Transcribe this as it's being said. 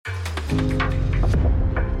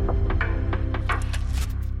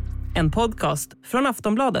En podcast från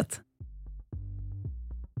Aftonbladet.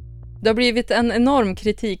 Det har blivit en enorm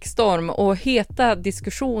kritikstorm och heta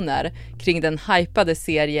diskussioner kring den hajpade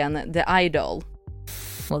serien The Idol.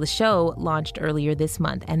 Well, the show launched earlier this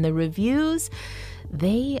month and the reviews,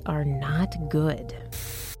 they are not good.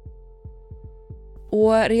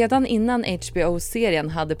 Och redan innan HBO-serien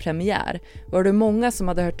hade premiär var det många som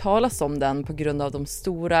hade hört talas om den på grund av de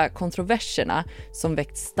stora kontroverserna som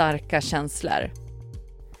väckt starka känslor.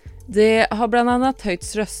 Det har bland annat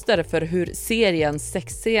höjts röster för hur seriens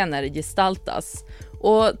sexscener gestaltas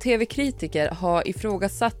och tv-kritiker har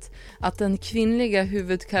ifrågasatt att den kvinnliga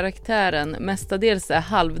huvudkaraktären mestadels är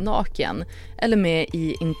halvnaken eller med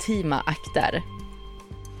i intima akter.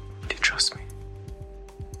 Do you trust me?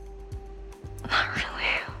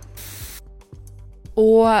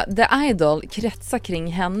 Och The Idol kretsar kring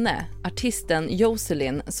henne, artisten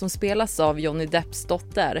Jocelyn som spelas av Johnny Depps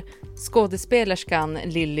dotter, skådespelerskan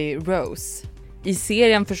Lily-Rose. I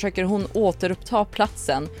serien försöker hon återuppta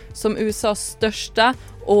platsen som USAs största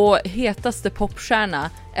och hetaste popstjärna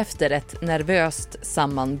efter ett nervöst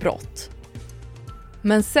sammanbrott.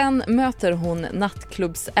 Men sen möter hon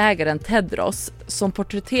nattklubbsägaren Tedros som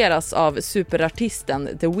porträtteras av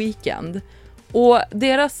superartisten The Weeknd. Och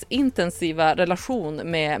deras intensiva relation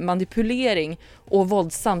med manipulering och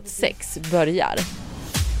våldsamt sex börjar.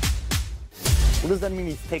 What does that mean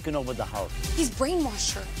he's taken over the house? He's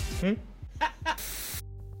brainwashed her.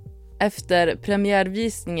 Efter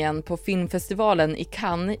premiärvisningen på filmfestivalen i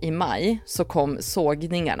Cannes i maj så kom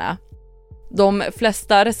sågningarna. De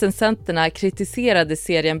flesta recensenterna kritiserade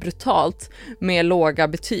serien brutalt med låga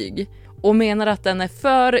betyg och menar att den är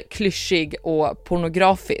för klyschig och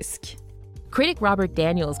pornografisk. Critic Robert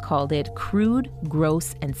Daniels called it crude,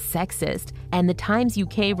 gross, and sexist, and the Times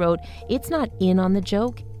UK wrote, "It's not in on the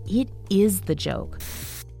joke, it is the joke."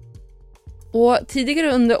 Och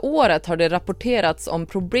tidigare under året har det rapporterats om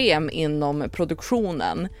problem inom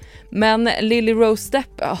produktionen. Men Lily-Rose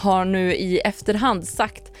Depp har nu i efterhand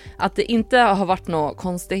sagt att det inte har varit några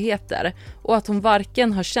konstigheter och att hon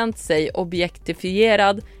varken har känt sig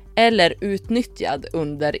objektifierad eller utnyttjad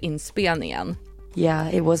under inspelningen.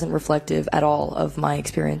 Yeah, it wasn't reflective at all of my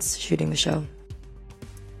experience shooting the show.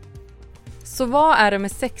 Så vad är det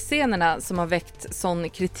med sexscenerna som har väckt sån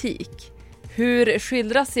kritik? Hur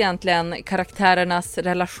skildras egentligen karaktärernas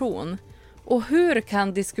relation? Och hur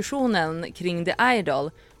kan diskussionen kring The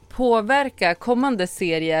Idol påverka kommande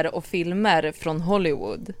serier och filmer från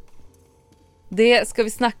Hollywood? Det ska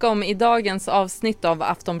vi snacka om i dagens avsnitt av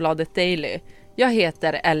Aftonbladet Daily. Jag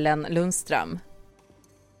heter Ellen Lundström.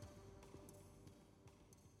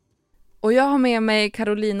 Och jag har med mig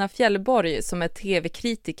Karolina Fjellborg som är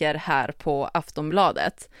tv-kritiker här på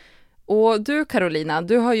Aftonbladet. Och du Karolina,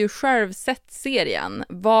 du har ju själv sett serien.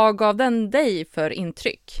 Vad gav den dig för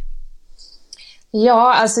intryck?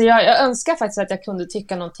 Ja, alltså jag önskar faktiskt att jag kunde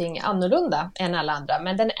tycka någonting annorlunda än alla andra.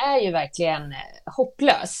 Men den är ju verkligen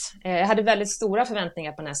hopplös. Jag hade väldigt stora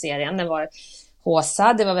förväntningar på den här serien. Den var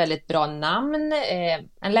håsad, det var väldigt bra namn.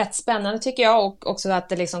 En lätt spännande tycker jag. Och också att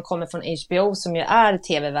det liksom kommer från HBO som ju är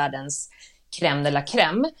tv-världens crème de la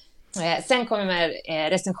crème. Sen kommer med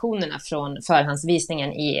recensionerna från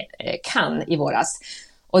förhandsvisningen i Cannes i våras.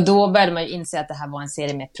 Och då började man ju inse att det här var en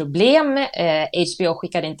serie med problem. HBO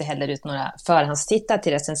skickade inte heller ut några förhandstittar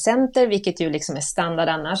till recensenter, vilket ju liksom är standard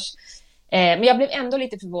annars. Men jag blev ändå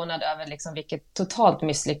lite förvånad över liksom vilket totalt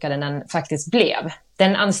misslyckande den faktiskt blev.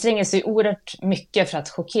 Den anstränger sig oerhört mycket för att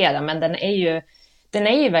chockera, men den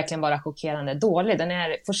är ju verkligen bara chockerande dålig. Den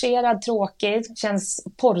är forcerad, tråkig, känns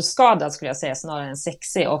porrskadad skulle jag säga snarare än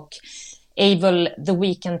sexig. Och Abel The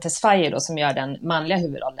Weeknd Tesfaye då, som gör den manliga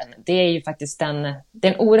huvudrollen, det är ju faktiskt det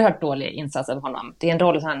är en oerhört dålig insats av honom. Det är en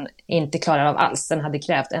roll han inte klarar av alls. Den hade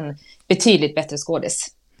krävt en betydligt bättre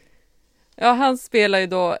skådis. Ja, han spelar ju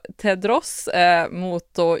då Tedros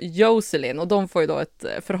mot då Jocelyn och de får ju då ett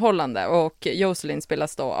förhållande och Jocelyn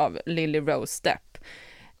spelas då av Lily-Rose Depp.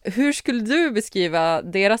 Hur skulle du beskriva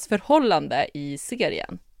deras förhållande i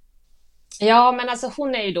serien? Ja, men alltså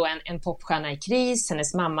hon är ju då en popstjärna i kris.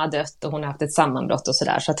 Hennes mamma har dött och hon har haft ett sammanbrott och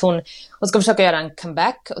sådär. Så att hon ska försöka göra en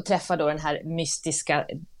comeback och träffa då den här mystiska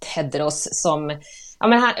Tedros som... Ja,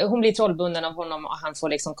 men hon blir trollbunden av honom och han får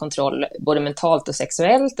liksom kontroll både mentalt och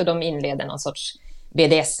sexuellt. Och de inleder någon sorts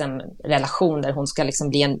BDSM-relation där hon ska liksom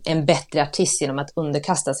bli en bättre artist genom att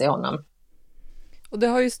underkasta sig honom. Och det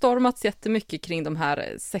har ju stormats jättemycket kring de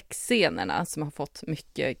här sexscenerna som har fått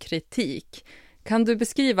mycket kritik. Kan du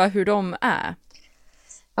beskriva hur de är?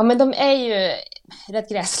 Ja, men de är ju rätt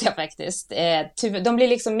gräsliga faktiskt. De blir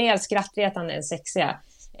liksom mer skrattretande än sexiga.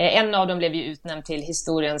 En av dem blev ju utnämnd till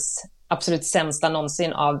historiens absolut sämsta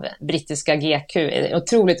någonsin av brittiska GQ. En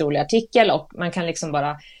otroligt rolig artikel och man kan liksom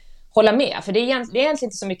bara hålla med. För det är egentligen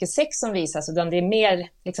inte så mycket sex som visas, utan det är mer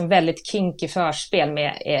liksom väldigt kinky förspel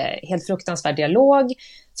med helt fruktansvärd dialog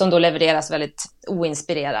som då levereras väldigt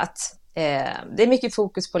oinspirerat. Det är mycket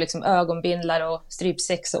fokus på liksom ögonbindlar och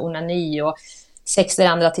strypsex och onani och sex där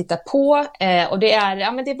andra tittar på. Och det är,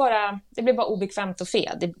 ja, men det blir bara obekvämt och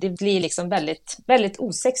fel. Det blir liksom väldigt, väldigt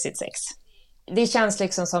osexigt sex. Det känns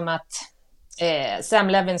liksom som att Sam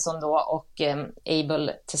Levinson då och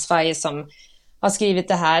Abel Tesfaye som har skrivit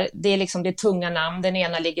det här. Det är tunga namn. Den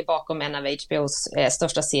ena ligger bakom en av HBOs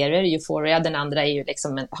största serier, Euphoria. Den andra är ju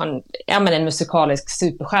liksom en musikalisk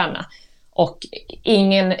superstjärna. Och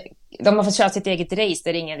de har fått köra sitt eget race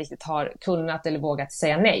där ingen riktigt har kunnat eller vågat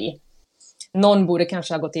säga nej. Någon borde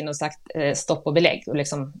kanske ha gått in och sagt stopp och belägg och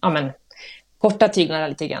liksom, korta tyglarna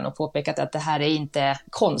lite grann och påpekat att det här är inte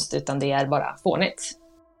konst utan det är bara fånigt.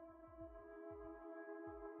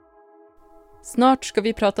 Snart ska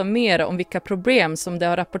vi prata mer om vilka problem som det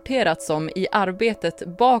har rapporterats om i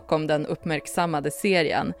arbetet bakom den uppmärksammade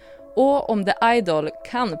serien och om The Idol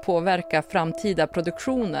kan påverka framtida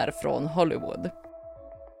produktioner från Hollywood.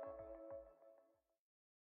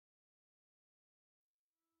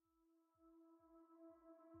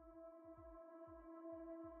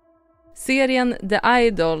 Serien The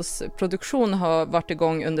Idols produktion har varit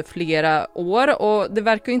igång under flera år och det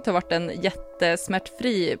verkar inte ha varit en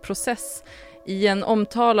jättesmärtfri process. I en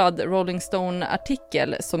omtalad Rolling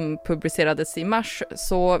Stone-artikel som publicerades i mars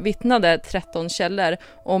så vittnade 13 källor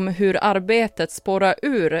om hur arbetet spårade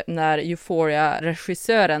ur när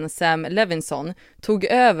Euphoria-regissören Sam Levinson tog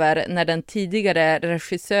över när den tidigare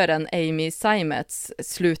regissören Amy Seimetz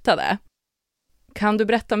slutade. Kan du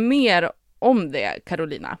berätta mer om det,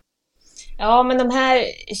 Karolina? Ja, men de här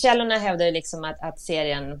källorna hävdar ju liksom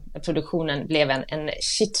att produktionen blev en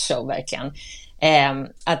shitshow verkligen.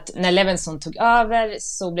 Att när Levinson tog över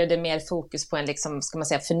så blev det mer fokus på en liksom, ska man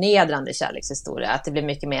säga, förnedrande kärlekshistoria. Att det blev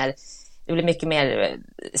mycket mer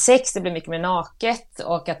sex, det blev mycket mer naket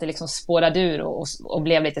och att det liksom spårade ur och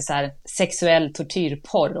blev lite så här sexuell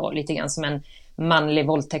tortyrporr och lite grann som en manlig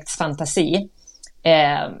våldtäktsfantasi.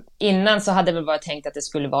 Innan så hade det väl varit tänkt att det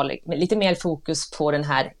skulle vara lite mer fokus på den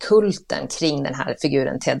här kulten kring den här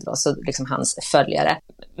figuren Ted Ross och liksom hans följare.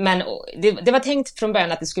 Men det var tänkt från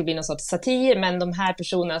början att det skulle bli någon sorts satir, men de här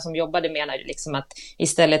personerna som jobbade menar ju liksom att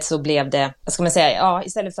istället så blev det, vad ska man säga, ja,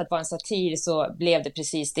 istället för att vara en satir så blev det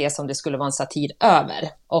precis det som det skulle vara en satir över.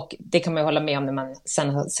 Och det kan man ju hålla med om när man sen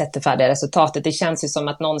har sett det färdiga resultatet. Det känns ju som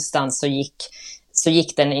att någonstans så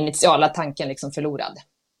gick den initiala tanken liksom förlorad.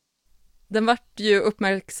 Den vart ju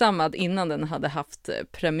uppmärksammad innan den hade haft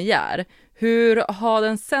premiär. Hur har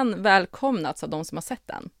den sen välkomnats av de som har sett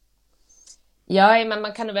den? Ja, men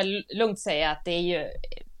man kan väl lugnt säga att det är ju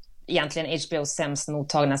egentligen HBOs sämst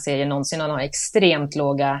mottagna serie någonsin. Den har extremt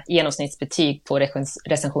låga genomsnittsbetyg på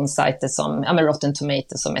recensionssajter som Rotten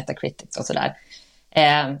Tomatoes och Metacritic och sådär.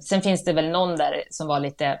 Sen finns det väl någon där som var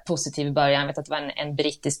lite positiv i början. Jag vet att det var en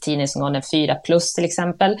brittisk tidning som gav den 4+ till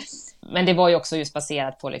exempel. Men det var ju också just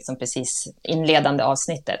baserat på liksom precis inledande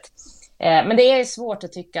avsnittet. Men det är svårt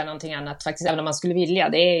att tycka någonting annat faktiskt, även om man skulle vilja.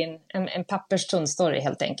 Det är en papperstunn story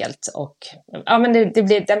helt enkelt. Och ja, men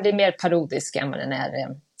den blir mer parodisk än vad den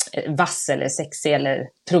är vass eller sexig eller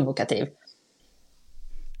provokativ.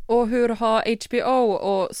 Och hur har HBO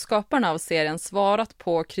och skaparna av serien svarat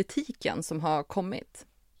på kritiken som har kommit?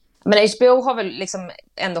 Men HBO har väl liksom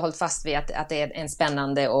ändå hållit fast vid att det är en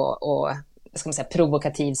spännande och ska man säga,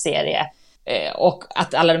 provokativ serie. Och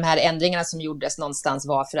att alla de här ändringarna som gjordes någonstans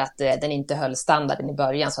var för att den inte höll standarden i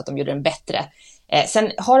början, så att de gjorde den bättre.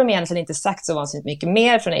 Sen har de egentligen inte sagt så vansinnigt mycket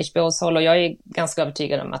mer från HBOs håll, och jag är ganska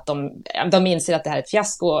övertygad om att de inser att det här är ett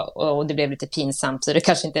fiasko och det blev lite pinsamt, så det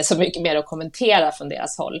kanske inte är så mycket mer att kommentera från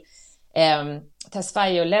deras håll.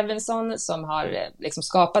 Tesfaye och Levinson som har liksom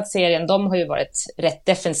skapat serien, de har ju varit rätt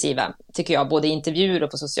defensiva tycker jag, både i intervjuer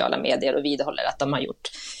och på sociala medier, och vidhåller att de har gjort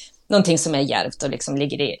någonting som är djärvt och liksom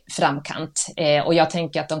ligger i framkant. Och jag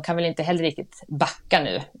tänker att de kan väl inte heller riktigt backa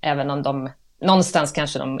nu, även om de någonstans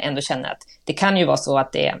kanske de ändå känner att det kan ju vara så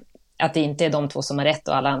att det inte är de två som har rätt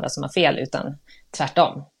och alla andra som har fel, utan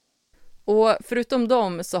tvärtom. Och förutom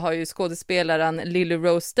dem så har ju skådespelaren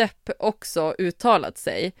Lily-Rose Depp också uttalat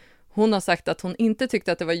sig. Hon har sagt att hon inte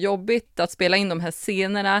tyckte att det var jobbigt att spela in de här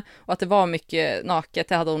scenerna och att det var mycket naket,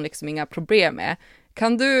 det hade hon liksom inga problem med.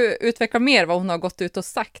 Kan du utveckla mer vad hon har gått ut och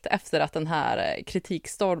sagt efter att den här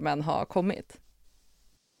kritikstormen har kommit?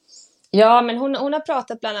 Ja, men hon har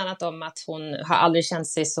pratat bland annat om att hon har aldrig känt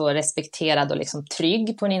sig så respekterad och liksom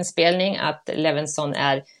trygg på en inspelning, att Levinson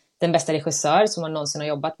är den bästa regissör som hon någonsin har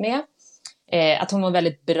jobbat med. Att hon var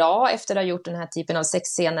väldigt bra efter att ha gjort den här typen av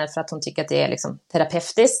sexscener för att hon tycker att det är liksom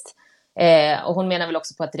terapeutiskt. Och hon menar väl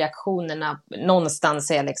också på att reaktionerna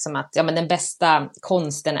någonstans är liksom att men den bästa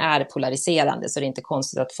konsten är polariserande, så det är inte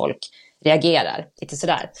konstigt att folk reagerar lite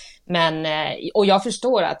sådär. Men, och jag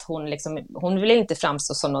förstår att hon vill inte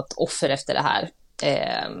framstå som något offer efter det här.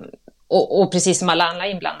 Och precis som alla andra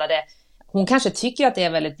inblandade, hon kanske tycker att det är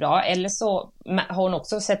väldigt bra, eller så har hon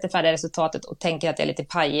också sett det färdiga resultatet och tänker att det är lite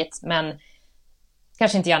pajigt, men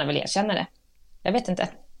kanske inte gärna vill erkänna det. Jag vet inte.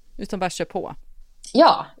 Utan bara kör på.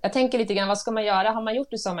 Ja, jag tänker lite grann, vad ska man göra? Har man gjort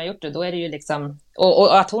det så har man gjort det. Då är det ju liksom,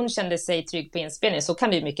 och att hon kände sig trygg på inspelning, så kan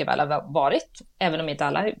det ju mycket väl ha varit, även om inte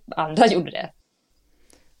alla andra gjorde det.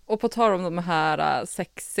 Och på tal om de här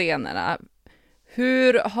sexscenerna,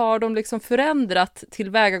 hur har de liksom förändrat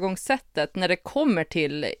tillvägagångssättet när det kommer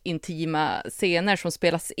till intima scener som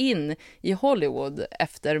spelas in i Hollywood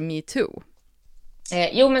efter Me Too?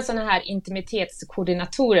 Jo, men sådana här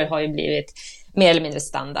intimitetskoordinatorer har ju blivit mer eller mindre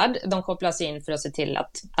standard. De kopplas in för att se till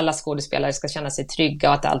att alla skådespelare ska känna sig trygga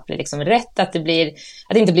och att allt blir liksom rätt, att det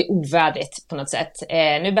inte blir ovärdigt på något sätt.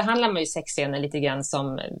 Nu behandlar man ju sexscener lite grann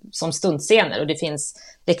som stuntscener, och det finns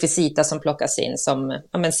rekvisita som plockas in som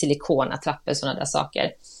silikonattrappor, sådana där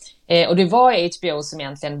saker. Och det var HBO som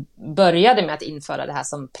egentligen började med att införa det här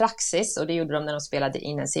som praxis, och det gjorde de när de spelade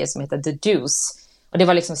in en serie som heter The Deuce. Och det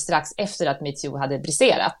var liksom strax efter att Me Too hade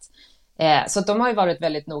briserat. Så att de har ju varit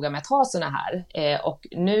väldigt noga med att ha såna här. Och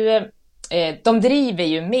nu, de driver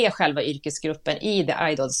ju med själva yrkesgruppen i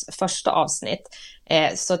The Idols första avsnitt.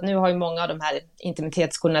 Så att nu har ju många av de här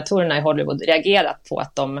intimitetskoordinatorerna i Hollywood reagerat på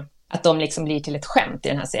att de liksom blir till ett skämt i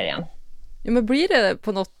den här serien. Ja, men blir det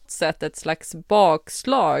på något sätt ett slags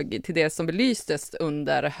bakslag till det som belystes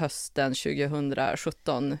under hösten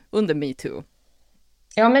 2017 under Me Too?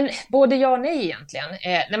 Ja, men både ja och nej egentligen.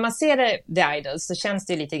 När man ser The Idols så känns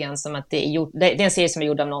det lite grann som att det är en serie som är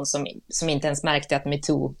gjord av någon som inte ens märkte att Me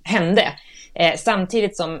Too hände.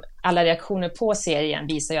 Samtidigt som alla reaktioner på serien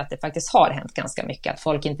visar ju att det faktiskt har hänt ganska mycket. Att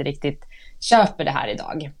folk inte riktigt köper det här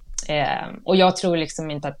idag. Och jag tror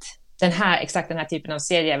liksom inte att exakt den här typen av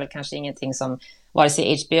serie är väl kanske ingenting som vare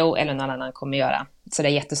sig HBO eller någon annan kommer göra så det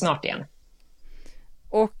är jättesnart igen.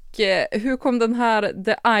 Och hur kom den här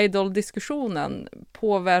The Idol-diskussionen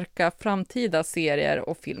påverka framtida serier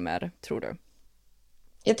och filmer, tror du?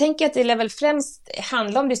 Jag tänker att det lär väl främst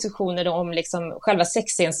handla om diskussioner om liksom själva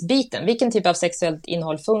sexscensbiten. Vilken typ av sexuellt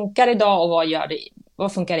innehåll funkar idag och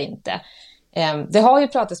vad funkar inte? Det har ju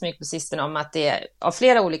pratats mycket på sistone om att det av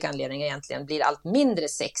flera olika anledningar egentligen blir allt mindre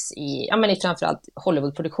sex i framförallt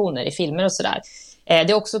Hollywoodproduktioner, i filmer och sådär.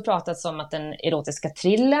 Det har också pratats om att den erotiska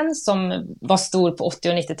thrillern som var stor på 80-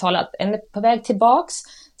 och 90-talet är på väg tillbaks.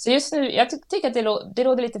 Så just nu, jag tycker att det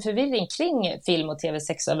råder lite förvirring kring film och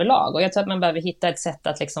tv-sex överlag. Och jag tror att man behöver hitta ett sätt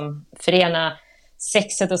att liksom förena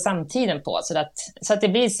sexet och samtiden på. Så att det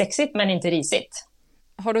blir sexigt men inte risigt.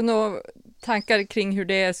 Har du några tankar kring hur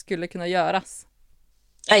det skulle kunna göras?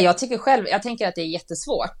 Jag tänker att det är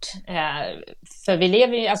jättesvårt. För vi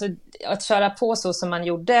lever ju, att köra på så som man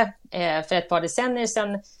gjorde för ett par decennier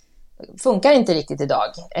sedan funkar inte riktigt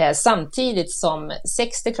idag. Samtidigt som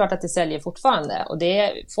sex, det är klart att det säljer fortfarande. Och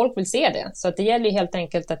folk vill se det. Så att det gäller ju helt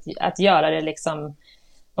enkelt att göra det liksom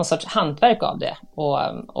någon sorts hantverk av det.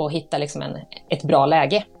 Och hitta liksom ett bra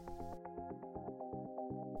läge.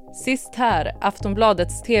 Sist här,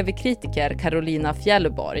 Aftonbladets tv-kritiker Karolina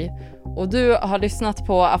Fjellborg. Och du har lyssnat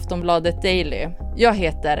på Aftonbladet Daily. Jag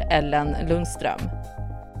heter Ellen Lundström.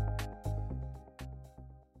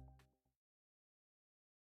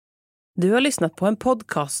 Du har lyssnat på en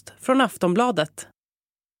podcast från Aftonbladet.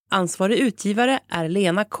 Ansvarig utgivare är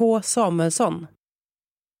Lena K. Samuelsson.